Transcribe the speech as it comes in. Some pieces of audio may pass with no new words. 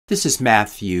This is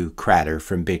Matthew Cratter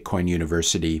from Bitcoin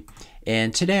University,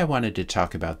 and today I wanted to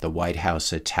talk about the White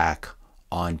House attack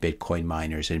on Bitcoin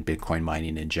miners and Bitcoin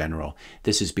mining in general.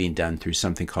 This is being done through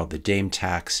something called the Dame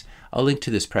tax. I'll link to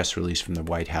this press release from the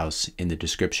White House in the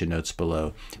description notes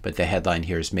below, but the headline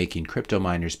here is making crypto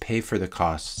miners pay for the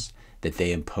costs that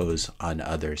they impose on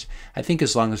others. I think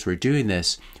as long as we're doing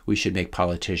this, we should make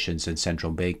politicians and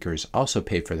central bankers also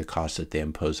pay for the costs that they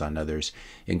impose on others,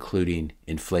 including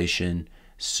inflation,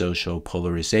 social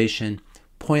polarization,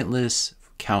 pointless,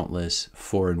 countless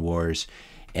foreign wars,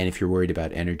 and if you're worried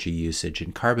about energy usage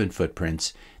and carbon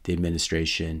footprints,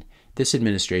 this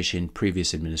administration,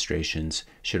 previous administrations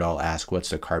should all ask, what's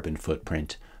the carbon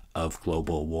footprint of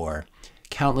global war?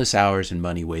 Countless hours and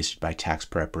money wasted by tax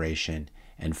preparation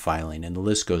and filing, and the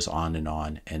list goes on and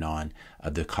on and on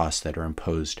of the costs that are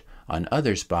imposed on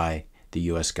others by the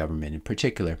U.S. government in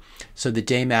particular. So the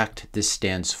DAME Act, this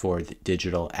stands for the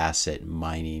Digital Asset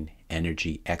Mining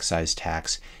Energy Excise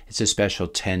Tax. It's a special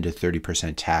 10 to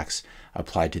 30% tax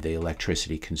applied to the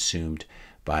electricity consumed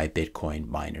by Bitcoin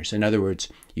miners. In other words,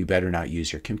 you better not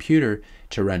use your computer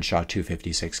to run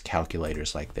SHA-256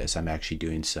 calculators like this. I'm actually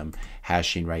doing some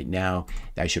hashing right now.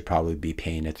 I should probably be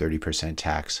paying a 30%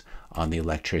 tax on the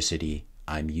electricity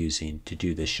I'm using to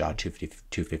do this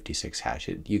SHA-256 hash.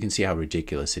 You can see how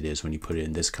ridiculous it is when you put it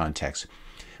in this context.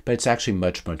 But it's actually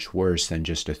much, much worse than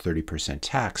just a 30%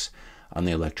 tax on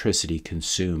the electricity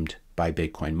consumed by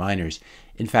Bitcoin miners.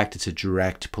 In fact, it's a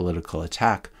direct political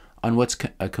attack on what's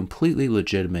a completely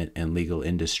legitimate and legal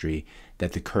industry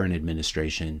that the current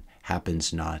administration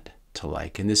happens not to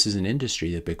like. And this is an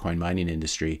industry, the Bitcoin mining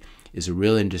industry, is a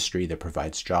real industry that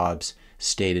provides jobs,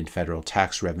 state and federal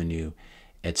tax revenue,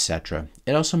 etc.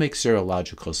 It also makes zero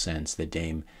logical sense, the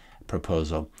DAME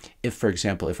proposal. If, for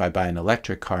example, if I buy an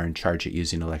electric car and charge it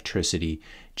using electricity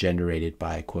generated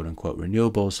by quote-unquote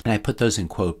renewables, and I put those in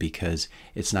quote because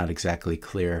it's not exactly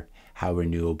clear how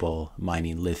renewable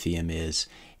mining lithium is,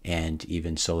 and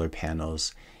even solar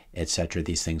panels, etc.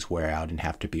 These things wear out and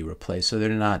have to be replaced. So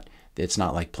it's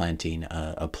not like planting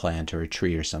a plant or a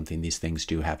tree or something. These things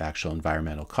do have actual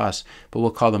environmental costs, but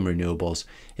we'll call them renewables.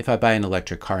 If I buy an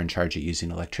electric car and charge it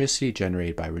using electricity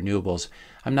generated by renewables,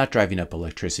 I'm not driving up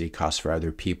electricity costs for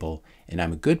other people, and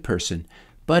I'm a good person.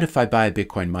 But if I buy a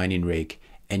Bitcoin mining rig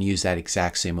and use that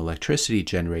exact same electricity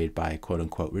generated by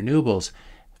quote-unquote renewables,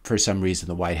 for some reason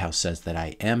the White House says that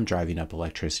I am driving up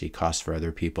electricity costs for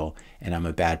other people, and I'm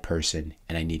a bad person,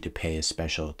 and I need to pay a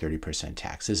special 30%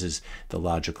 tax. This is the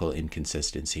logical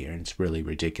inconsistency here, and it's really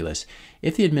ridiculous.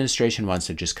 If the administration wants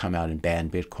to just come out and ban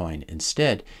Bitcoin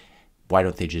instead, why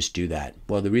don't they just do that?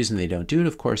 Well, the reason they don't do it,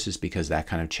 of course, is because that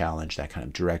kind of challenge, that kind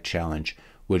of direct challenge,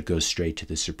 would go straight to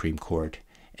the Supreme Court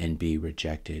and be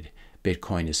rejected.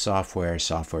 Bitcoin is software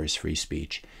is free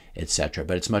speech, etc.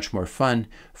 But it's much more fun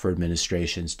for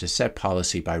administrations to set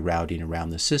policy by routing around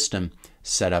the system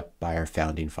set up by our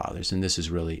founding fathers. And this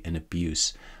is really an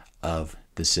abuse of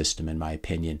the system, in my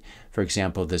opinion. For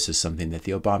example, this is something that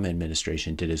the Obama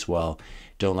administration did as well.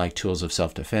 Don't like tools of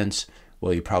self-defense?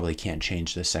 Well, you probably can't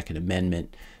change the Second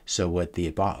Amendment. So what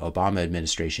the Obama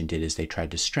administration did is they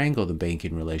tried to strangle the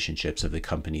banking relationships of the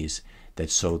companies that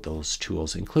sold those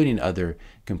tools, including other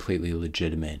completely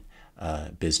legitimate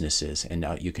businesses. And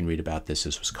now you can read about this.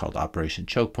 This was called Operation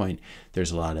Choke Point.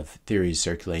 There's a lot of theories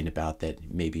circulating about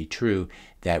that may be true,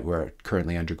 that we're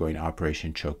currently undergoing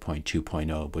Operation Choke Point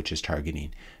 2.0, which is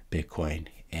targeting Bitcoin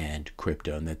and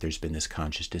crypto, and that there's been this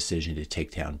conscious decision to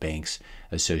take down banks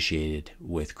associated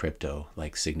with crypto,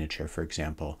 like Signature, for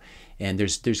example. And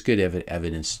there's good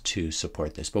evidence to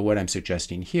support this. But what I'm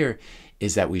suggesting here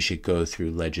is that we should go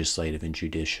through legislative and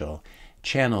judicial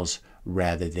channels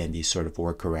rather than these sort of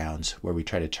workarounds where we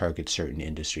try to target certain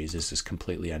industries. This is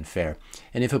completely unfair.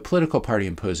 And if a political party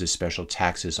imposes special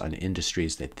taxes on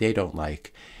industries that they don't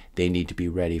like, they need to be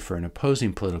ready for an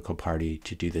opposing political party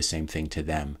to do the same thing to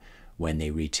them when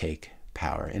they retake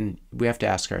power. And we have to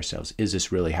ask ourselves, is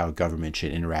this really how a government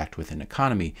should interact with an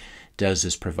economy? Does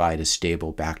this provide a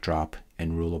stable backdrop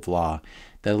and rule of law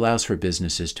that allows for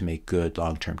businesses to make good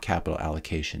long-term capital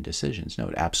allocation decisions? No,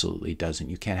 it absolutely doesn't.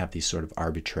 You can't have these sort of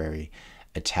arbitrary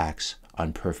attacks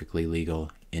on perfectly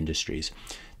legal industries.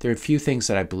 There are a few things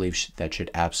that I believe that should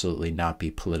absolutely not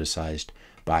be politicized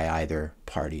by either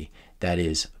party. That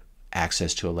is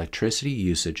access to electricity,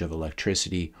 usage of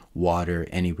electricity, water,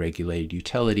 any regulated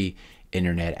utility,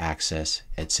 internet access,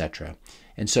 etc.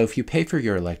 And so if you pay for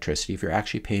your electricity, if you're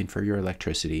actually paying for your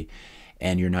electricity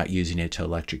and you're not using it to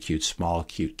electrocute small,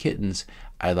 cute kittens,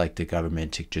 I'd like the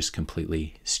government to just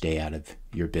completely stay out of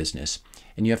your business.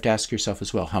 And you have to ask yourself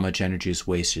as well, how much energy is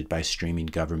wasted by streaming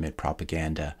government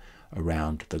propaganda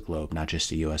around the globe, not just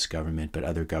the US government, but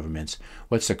other governments.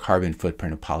 What's the carbon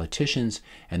footprint of politicians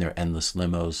and their endless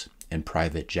limos and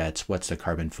private jets? What's the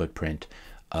carbon footprint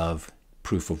of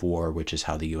proof of war, which is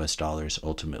how the US dollar is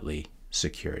ultimately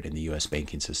secured and the US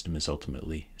banking system is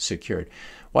ultimately secured?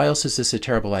 Why else is this a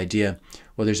terrible idea?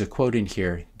 Well, there's a quote in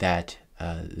here that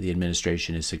the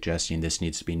administration is suggesting this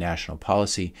needs to be national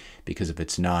policy, because if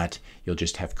it's not, you'll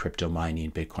just have crypto mining,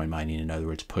 Bitcoin mining, in other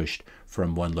words, pushed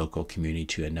from one local community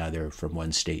to another, from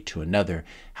one state to another.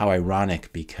 How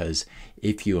ironic, because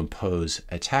if you impose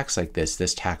a tax like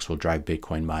this tax will drive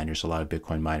Bitcoin miners, a lot of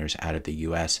Bitcoin miners, out of the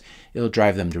US. It'll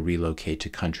drive them to relocate to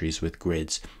countries with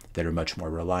grids that are much more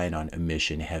reliant on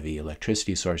emission-heavy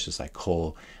electricity sources like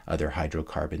coal, other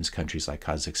hydrocarbons, countries like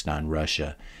Kazakhstan,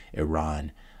 Russia,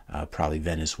 Iran, probably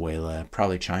Venezuela,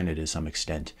 probably China to some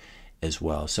extent as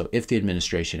well. So if the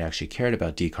administration actually cared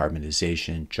about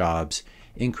decarbonization, jobs,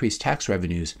 increased tax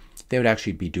revenues, they would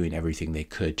actually be doing everything they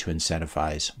could to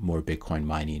incentivize more Bitcoin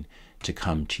mining to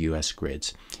come to US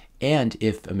grids. And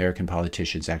if American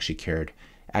politicians actually cared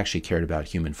about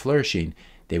human flourishing,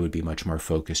 they would be much more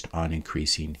focused on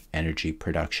increasing energy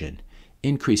production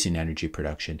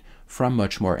from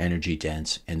much more energy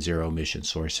dense and zero emission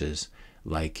sources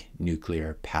like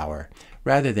nuclear power,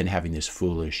 rather than having this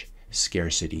foolish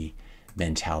scarcity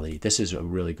mentality. This is a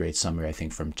really great summary, I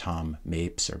think, from Tom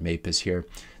Mapes here.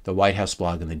 The White House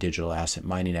blog on the digital asset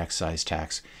mining excise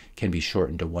tax can be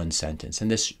shortened to one sentence. And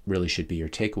this really should be your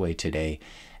takeaway today,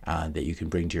 that you can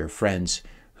bring to your friends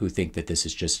who think that this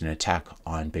is just an attack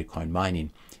on Bitcoin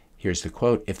mining. Here's the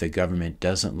quote: "If the government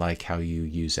doesn't like how you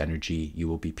use energy, you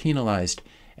will be penalized."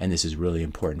 And this is really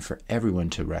important for everyone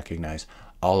to recognize.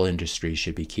 All industries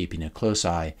should be keeping a close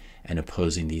eye and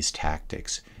opposing these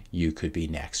tactics. You could be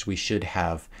next. We should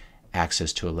have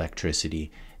access to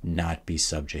electricity, not be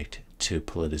subject to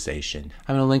politicization.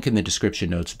 I'm going to link in the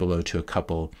description notes below to a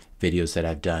couple videos that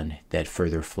I've done that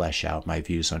further flesh out my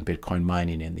views on Bitcoin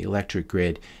mining and the electric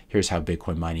grid. Here's how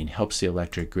Bitcoin mining helps the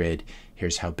electric grid.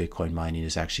 Here's how Bitcoin mining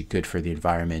is actually good for the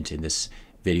environment. In this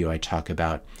video, I talk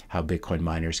about how Bitcoin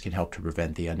miners can help to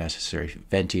prevent the unnecessary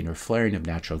venting or flaring of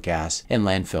natural gas and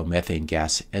landfill methane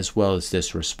gas, as well as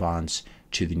this response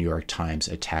to the New York Times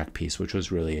attack piece, which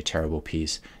was really a terrible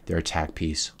piece, their attack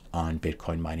piece on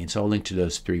Bitcoin mining. So I'll link to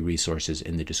those 3 resources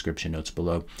in the description notes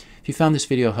below. If you found this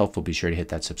video helpful, be sure to hit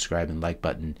that subscribe and like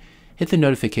button. Hit the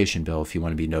notification bell if you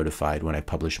want to be notified when I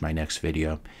publish my next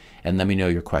video. And let me know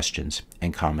your questions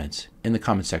and comments in the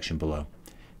comment section below.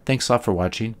 Thanks a lot for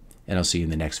watching, and I'll see you in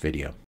the next video.